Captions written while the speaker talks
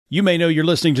You may know you're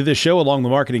listening to this show along the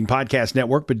Marketing Podcast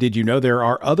Network, but did you know there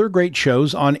are other great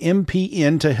shows on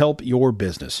MPN to help your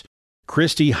business?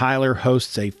 Christy Heiler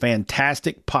hosts a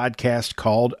fantastic podcast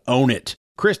called Own It.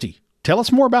 Christy, tell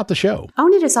us more about the show.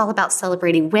 Own It is all about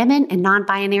celebrating women and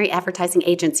non-binary advertising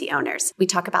agency owners. We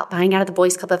talk about buying out of the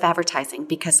Boys Club of Advertising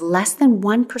because less than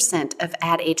 1% of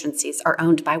ad agencies are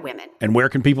owned by women. And where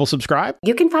can people subscribe?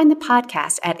 You can find the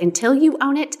podcast at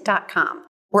untilyouownit.com.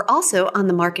 We're also on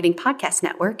the Marketing Podcast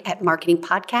Network at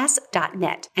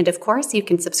marketingpodcast.net. And of course, you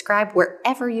can subscribe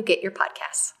wherever you get your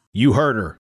podcasts. You heard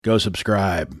her. Go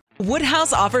subscribe.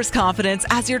 Woodhouse offers confidence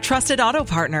as your trusted auto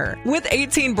partner. With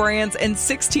 18 brands and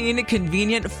 16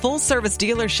 convenient full-service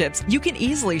dealerships, you can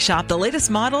easily shop the latest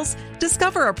models,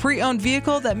 discover a pre-owned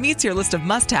vehicle that meets your list of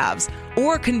must-haves,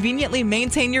 or conveniently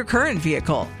maintain your current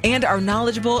vehicle. And our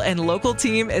knowledgeable and local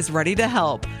team is ready to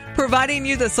help, providing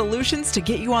you the solutions to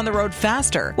get you on the road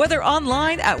faster, whether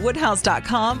online at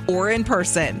woodhouse.com or in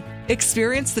person.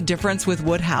 Experience the difference with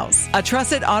Woodhouse, a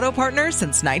trusted auto partner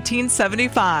since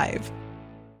 1975.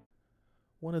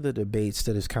 One of the debates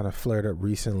that has kind of flared up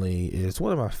recently is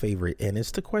one of my favorite, and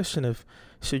it's the question of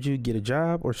should you get a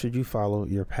job or should you follow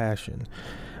your passion?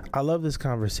 I love this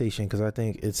conversation because I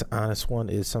think it's an honest one.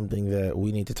 It's something that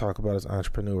we need to talk about as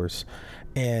entrepreneurs,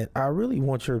 and I really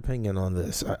want your opinion on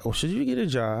this. Should you get a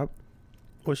job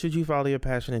or should you follow your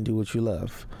passion and do what you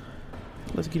love?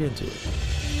 Let's get into it.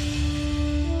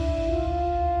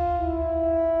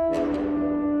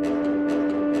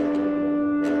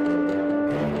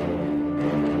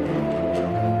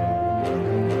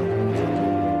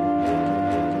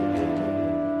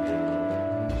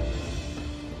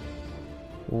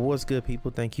 What's good,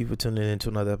 people? Thank you for tuning in to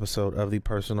another episode of the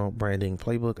Personal Branding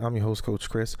Playbook. I'm your host, Coach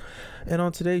Chris. And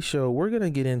on today's show, we're going to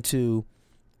get into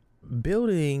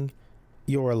building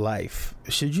your life.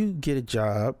 Should you get a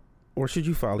job or should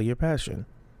you follow your passion?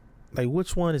 Like,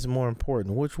 which one is more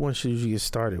important? Which one should you get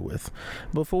started with?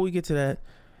 Before we get to that,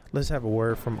 let's have a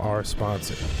word from our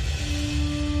sponsor.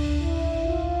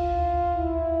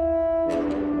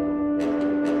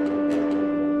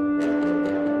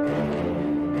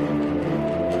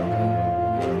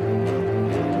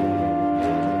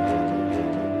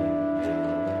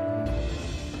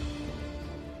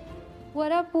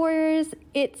 What up, Warriors?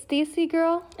 It's Stacy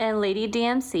Girl and Lady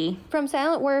DMC from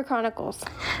Silent Warrior Chronicles.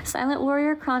 Silent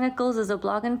Warrior Chronicles is a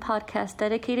blog and podcast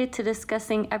dedicated to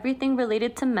discussing everything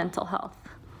related to mental health.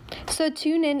 So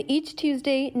tune in each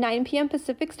Tuesday, 9 p.m.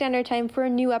 Pacific Standard Time for a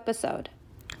new episode.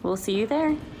 We'll see you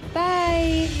there.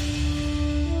 Bye!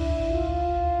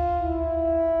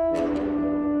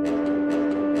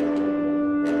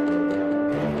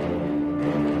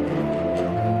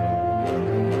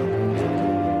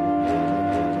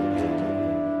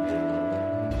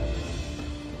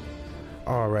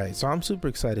 So I'm super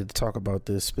excited to talk about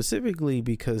this specifically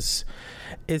because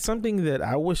it's something that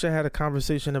I wish I had a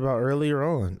conversation about earlier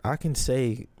on. I can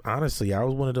say, honestly, I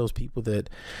was one of those people that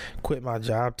quit my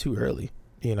job too early.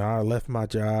 You know, I left my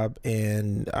job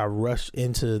and I rushed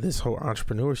into this whole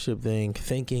entrepreneurship thing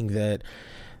thinking that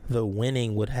the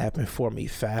winning would happen for me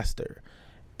faster.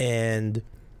 And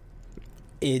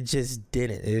it just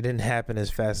didn't. It didn't happen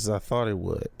as fast as I thought it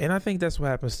would. And I think that's what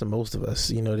happens to most of us.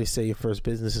 You know, they say your first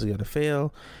business is going to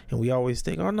fail. And we always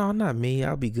think, oh, no, not me.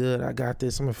 I'll be good. I got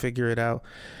this. I'm going to figure it out.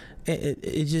 And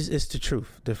it's the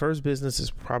truth. The first business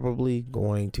is probably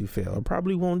going to fail. It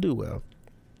probably won't do well.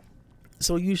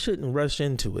 So you shouldn't rush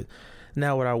into it.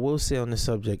 Now, what I will say on this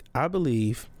subject, I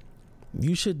believe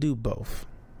you should do both.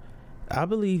 I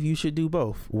believe you should do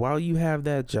both. While you have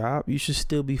that job, you should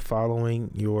still be following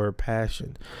your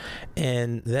passion.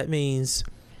 And that means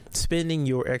spending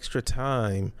your extra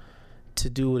time to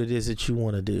do what it is that you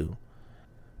want to do.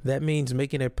 That means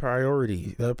making a top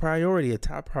priority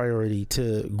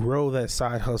to grow that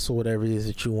side hustle, whatever it is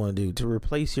that you want to do, to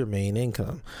replace your main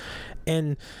income.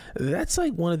 And that's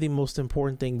like one of the most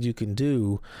important things you can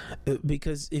do,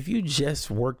 because if you just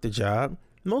work the job,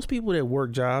 most people that work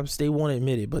jobs, they won't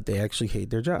admit it, but they actually hate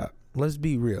their job. Let's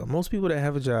be real. Most people that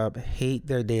have a job hate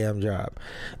their damn job.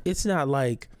 It's not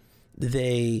like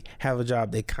they have a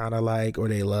job they kind of like or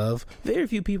they love. Very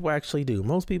few people actually do.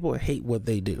 Most people hate what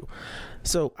they do.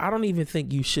 So I don't even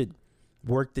think you should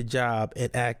work the job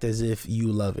and act as if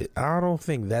you love it. I don't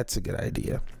think that's a good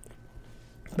idea.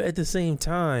 But at the same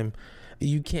time,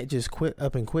 you can't just quit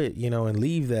and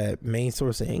leave that main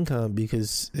source of income,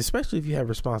 because especially if you have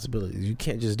responsibilities, you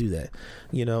can't just do that.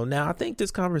 Now I think this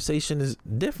conversation is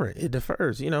different. It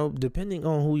differs, depending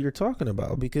on who you're talking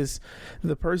about, because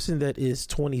the person that is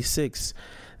 26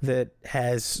 that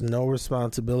has no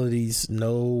responsibilities,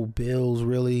 no bills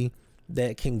really,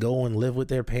 that can go and live with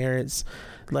their parents.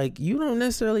 Like, you don't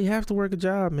necessarily have to work a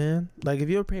job, man. Like, if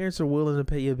your parents are willing to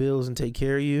pay your bills and take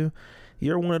care of you,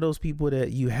 you're one of those people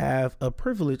that you have a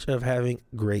privilege of having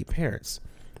great parents.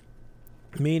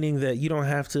 Meaning that you don't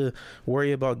have to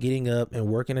worry about getting up and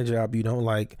working a job you don't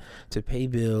like to pay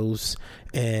bills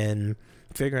and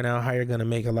figuring out how you're going to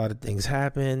make a lot of things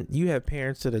happen. You have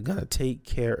parents that are going to take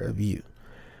care of you,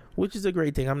 which is a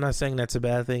great thing. I'm not saying that's a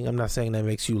bad thing. I'm not saying that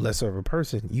makes you less of a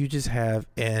person. You just have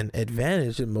an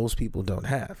advantage that most people don't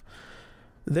have.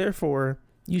 Therefore,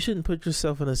 you shouldn't put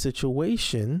yourself in a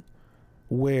situation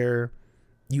where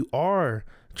you are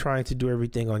trying to do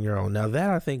everything on your own. Now, that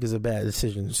I think is a bad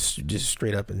decision, just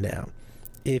straight up and down.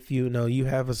 If you know you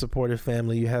have a supportive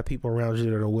family, you have people around you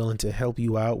that are willing to help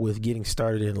you out with getting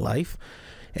started in life,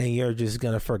 and you're just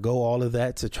going to forgo all of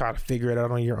that to try to figure it out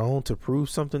on your own to prove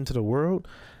something to the world,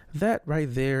 that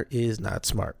right there is not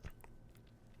smart.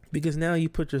 Because now you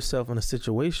put yourself in a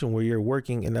situation where you're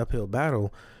working an uphill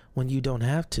battle when you don't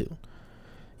have to.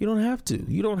 You don't have to.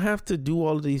 You don't have to do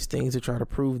all of these things to try to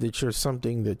prove that you're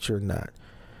something that you're not.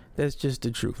 That's just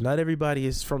the truth. Not everybody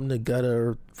is from the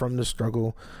gutter or from the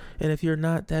struggle. And if you're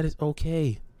not, that is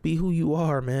okay. Be who you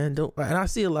are, man. And I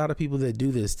see a lot of people that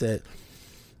do this, that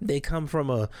they come from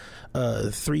a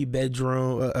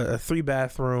 3-bedroom, a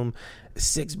 3-bathroom,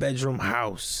 6-bedroom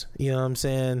house. You know what I'm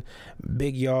saying?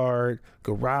 Big yard,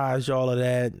 garage, all of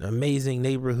that. Amazing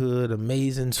neighborhood,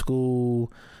 amazing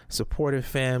school, supportive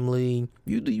family.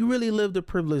 You really lived a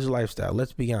privileged lifestyle,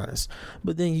 let's be honest.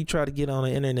 But then you try to get on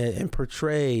the internet and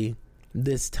portray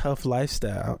this tough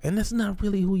lifestyle, and that's not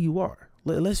really who you are.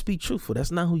 Let's be truthful.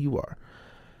 That's not who you are.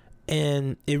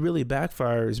 And it really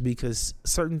backfires because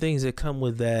certain things that come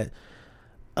with that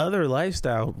other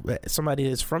lifestyle, somebody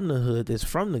that's from the hood, that's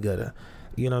from the gutter,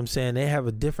 you know what I'm saying? They have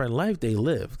a different life they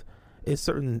lived. It's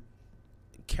certain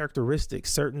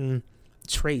characteristics, certain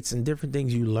traits and different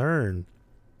things you learn,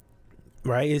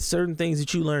 right? It's certain things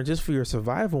that you learn just for your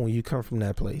survival when you come from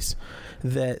that place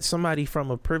that somebody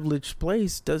from a privileged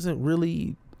place doesn't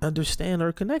really understand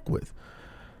or connect with.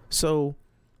 So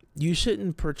you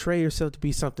shouldn't portray yourself to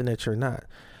be something that you're not.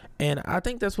 And I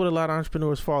think that's what a lot of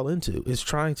entrepreneurs fall into, is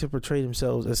trying to portray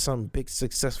themselves as some big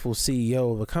successful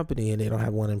CEO of a company and they don't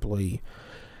have one employee.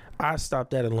 I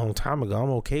stopped that a long time ago.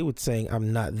 I'm okay with saying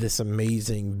I'm not this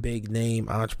amazing big name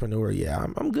entrepreneur. Yeah,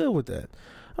 I'm good with that.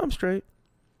 I'm straight.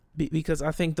 Because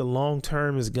I think the long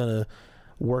term is going to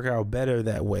work out better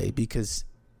that way, because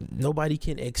nobody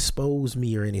can expose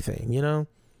me or anything. You know,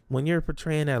 when you're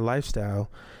portraying that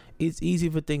lifestyle, it's easy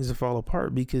for things to fall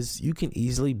apart because you can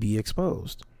easily be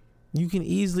exposed. You can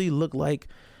easily look like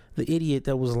the idiot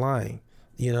that was lying,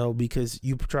 you know, because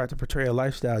you tried to portray a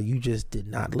lifestyle you just did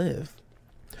not live.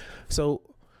 So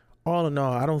all in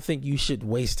all, I don't think you should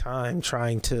waste time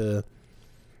trying to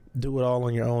do it all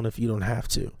on your own if you don't have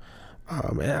to.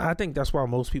 And I think that's why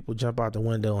most people jump out the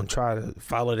window and try to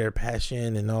follow their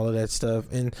passion and all of that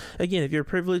stuff. And again, if you're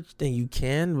privileged, then you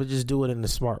can, but just do it in a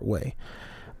smart way.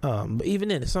 But even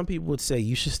then, some people would say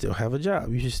you should still have a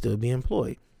job. You should still be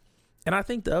employed. And I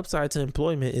think the upside to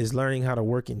employment is learning how to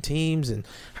work in teams and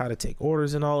how to take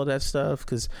orders and all of that stuff,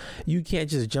 because you can't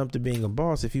just jump to being a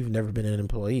boss if you've never been an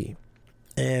employee.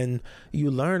 And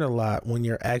you learn a lot when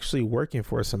you're actually working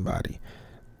for somebody.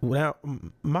 Now,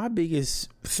 my biggest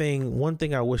thing, one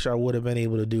thing I wish I would have been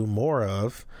able to do more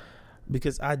of,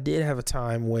 because I did have a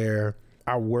time where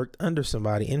I worked under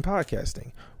somebody in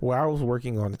podcasting, where I was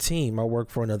working on a team. I worked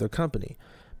for another company.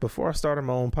 Before I started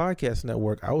my own podcast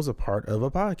network, I was a part of a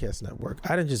podcast network.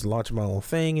 I didn't just launch my own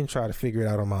thing and try to figure it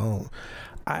out on my own.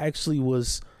 I actually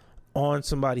was on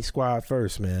somebody's squad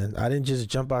first, man. I didn't just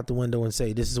jump out the window and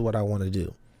say, this is what I want to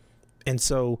do. And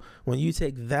so when you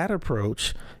take that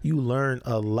approach, you learn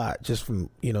a lot just from,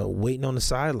 waiting on the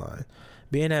sideline.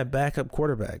 Being that backup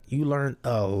quarterback, you learn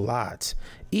a lot,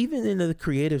 even in the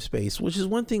creative space, which is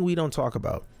one thing we don't talk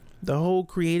about. The whole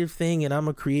creative thing, and I'm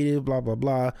a creative, blah, blah,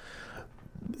 blah.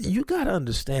 You got to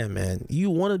understand, man,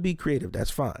 you want to be creative. That's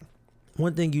fine.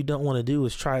 One thing you don't want to do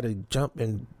is try to jump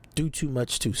and do too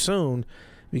much too soon,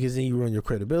 because then you ruin your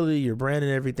credibility, your brand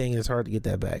and everything. And it's hard to get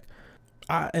that back.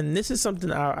 And this is something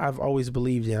I've always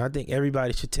believed in. I think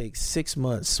everybody should take 6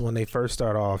 months when they first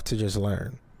start off to just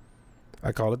learn.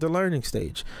 I call it the learning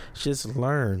stage. Just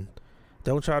learn.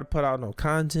 Don't try to put out no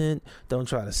content. Don't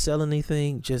try to sell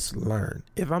anything. Just learn.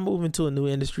 If I'm moving to a new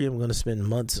industry, I'm going to spend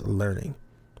months learning.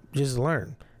 Just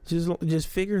learn. Just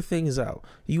figure things out.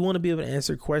 You want to be able to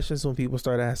answer questions when people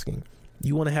start asking.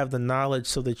 You want to have the knowledge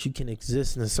so that you can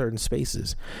exist in certain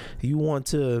spaces. You want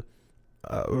to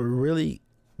really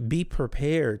be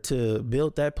prepared to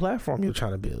build that platform you're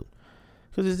trying to build.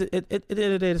 Because at the end of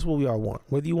the day, that's what we all want.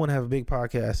 Whether you want to have a big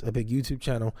podcast, a big YouTube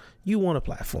channel, you want a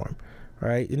platform,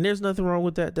 right? And there's nothing wrong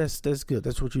with that. That's good.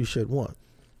 That's what you should want.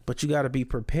 But you got to be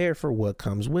prepared for what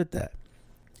comes with that.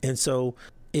 And so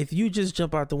if you just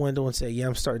jump out the window and say, yeah,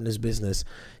 I'm starting this business,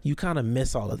 you kind of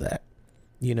miss all of that.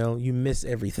 You know, you miss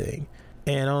everything.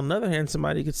 And on the other hand,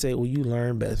 somebody could say, well, you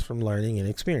learn best from learning and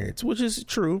experience, which is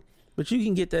true. But you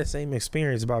can get that same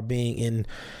experience by being in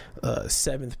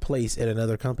 7th place at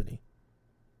another company.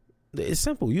 It's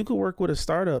simple. You could work with a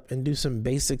startup and do some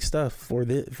basic stuff for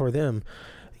them,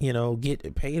 you know,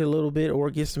 get paid a little bit or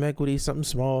get some equity, something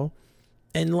small,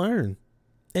 and learn.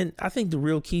 And I think the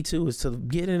real key too is to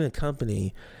get in a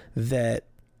company that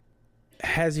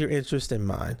has your interest in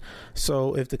mind.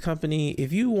 So if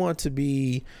you want to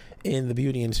be in the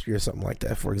beauty industry or something like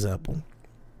that, for example,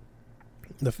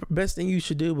 the best thing you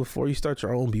should do before you start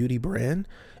your own beauty brand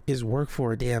is work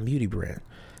for a damn beauty brand.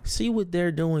 See what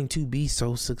they're doing to be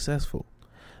so successful.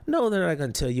 No, they're not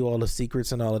going to tell you all the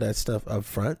secrets and all of that stuff up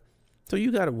front. So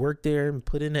you got to work there and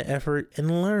put in the effort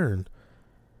and learn.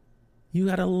 You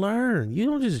got to learn. You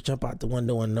don't just jump out the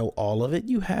window and know all of it.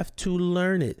 You have to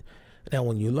learn it. Now,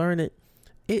 when you learn it,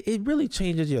 it really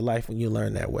changes your life when you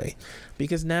learn that way.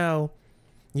 Because now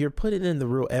you're putting in the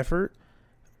real effort.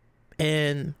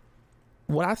 And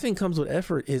what I think comes with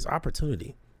effort is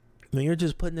opportunity. When you're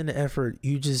just putting in the effort,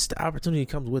 the opportunity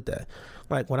comes with that.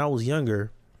 Like when I was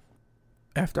younger,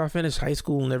 after I finished high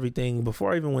school and everything,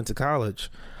 before I even went to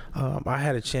college, I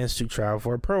had a chance to travel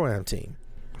for a pro team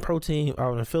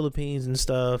out in the Philippines and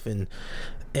stuff.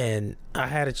 And I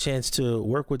had a chance to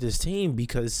work with this team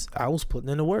because I was putting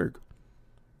in the work.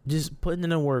 Just putting in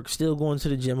the work, still going to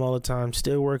the gym all the time,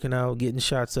 still working out, getting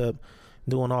shots up,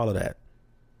 doing all of that.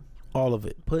 All of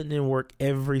it. Putting in work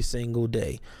every single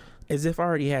day. As if I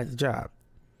already had the job,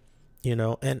 you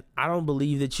know, and I don't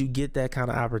believe that you get that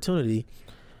kind of opportunity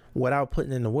without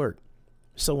putting in the work.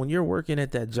 So when you're working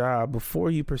at that job, before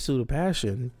you pursue the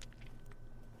passion,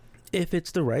 if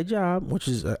it's the right job, which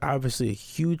is obviously a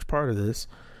huge part of this,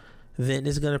 then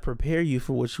it's going to prepare you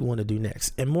for what you want to do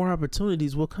next. And more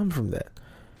opportunities will come from that.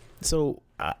 So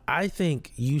I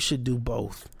think you should do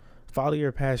both. Follow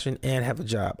your passion and have a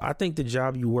job. I think the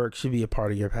job you work should be a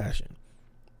part of your passion.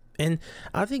 And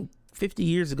I think 50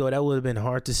 years ago, that would have been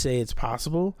hard to say it's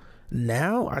possible.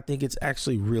 Now, I think it's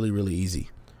actually really, really easy.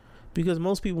 Because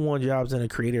most people want jobs in a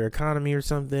creator economy or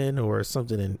something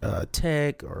in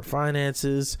tech or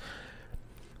finances.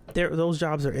 Those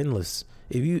jobs are endless.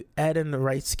 If you add in the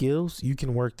right skills, you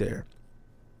can work there.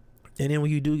 And then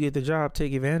when you do get the job,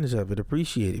 take advantage of it,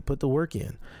 appreciate it, put the work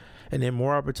in. And then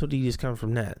more opportunities come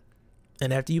from that.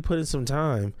 And after you put in some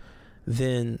time,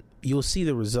 then you'll see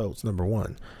the results, number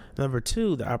one. Number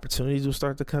two, the opportunities will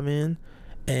start to come in,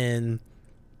 and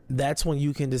that's when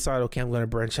you can decide, okay, I'm going to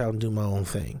branch out and do my own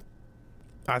thing.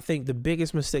 I think the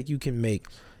biggest mistake you can make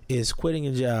is quitting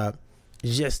a job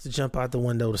just to jump out the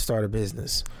window to start a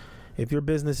business. If your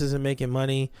business isn't making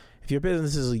money, if your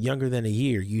business is younger than a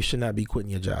year, you should not be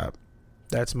quitting your job.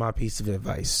 That's my piece of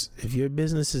advice. If your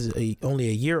business is only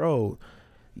a year old,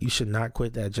 you should not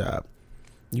quit that job.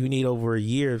 You need over a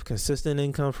year of consistent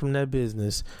income from that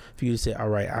business for you to say, all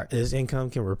right, this income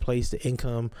can replace the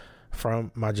income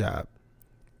from my job.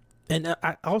 And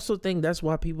I also think that's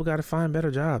why people got to find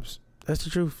better jobs. That's the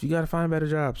truth. You got to find better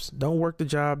jobs. Don't work the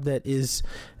job that is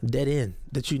dead end,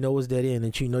 that you know is dead end,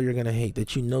 that you know you're going to hate,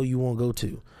 that you know you won't go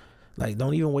to. Like,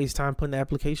 don't even waste time putting the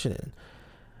application in.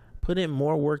 Put in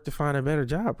more work to find a better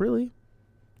job, really.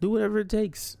 Do whatever it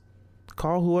takes.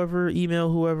 Call whoever,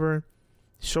 email whoever.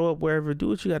 Show up wherever, do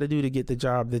what you got to do to get the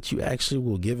job that you actually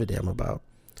will give a damn about.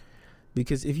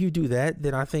 Because if you do that,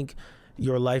 then I think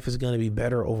your life is going to be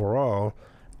better overall,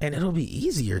 and it'll be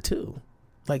easier too.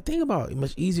 Like, think about how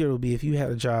much easier it will be if you had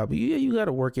a job. Yeah, you got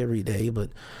to work every day, but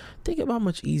think about how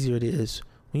much easier it is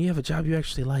when you have a job you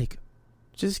actually like.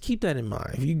 Just keep that in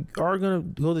mind. If you are going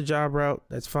to go the job route,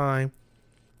 that's fine,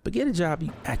 but get a job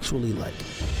you actually like.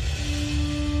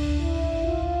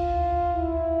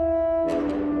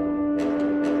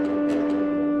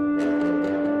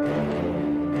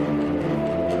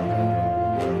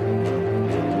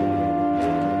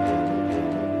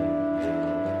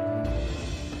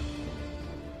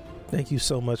 Thank you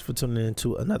so much for tuning in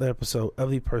to another episode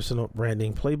of the Personal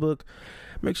Branding Playbook.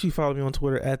 Make sure you follow me on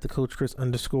Twitter at @thecoachchris_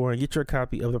 and get your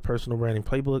copy of the Personal Branding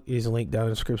Playbook. It is a link down in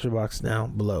the description box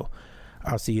down below.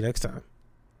 I'll see you next time.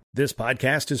 This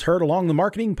podcast is heard along the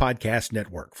Marketing Podcast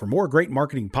Network. For more great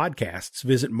marketing podcasts,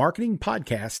 visit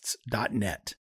marketingpodcasts.net.